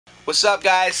What's up,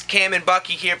 guys? Cam and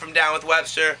Bucky here from Down with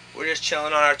Webster. We're just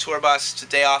chilling on our tour bus. It's a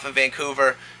day off in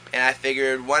Vancouver, and I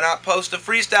figured why not post a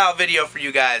freestyle video for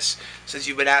you guys, since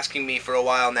you've been asking me for a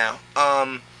while now.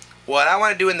 What I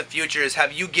want to do in the future is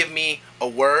have you give me a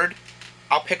word.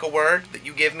 I'll pick a word that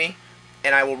you give me,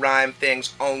 and I will rhyme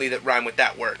things only that rhyme with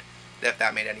that word, if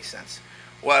that made any sense.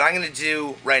 What I'm going to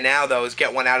do right now, though, is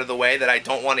get one out of the way that I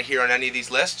don't want to hear on any of these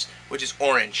lists, which is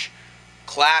orange.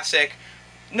 Classic.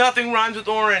 Nothing rhymes with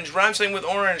orange. Rhyme something with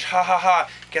orange. Ha ha ha.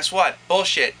 Guess what?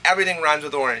 Bullshit. Everything rhymes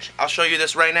with orange. I'll show you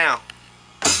this right now.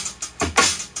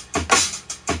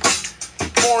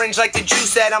 Orange like the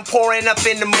juice that I'm pouring up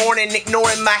in the morning,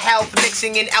 ignoring my health,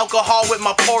 mixing in alcohol with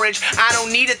my porridge. I don't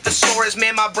need a thesaurus,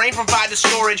 man, my brain provides the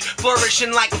storage.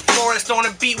 Flourishing like a florist on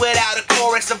a beat without a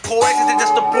chorus. Of course, it's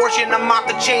just a portion. I'm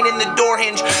off the chain in the door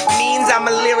hinge. Means I'm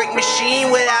a lyric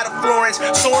machine without a Florence.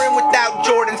 Soaring without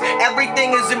Jordans.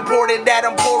 Everything is important that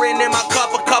I'm pouring in my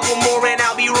cup. A couple more and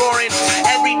I'll be roaring.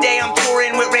 Every day I'm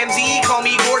touring with Ramsey, call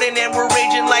me Gordon. And we're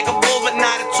raging like a bull, but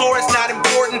not a Taurus, not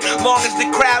important. Long as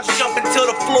the crowd's jumping till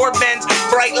the floor bends.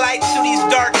 Bright lights to these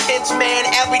dark tints, man,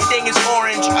 everything is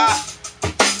orange.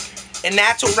 And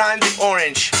that's what rhymes with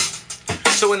orange.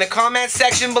 So in the comment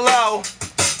section below,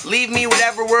 leave me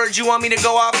whatever words you want me to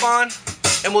go off on,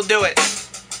 and we'll do it.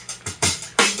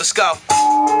 Let's go.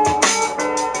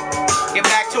 Get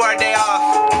back to our day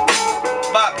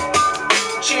off. Buck.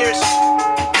 Cheers.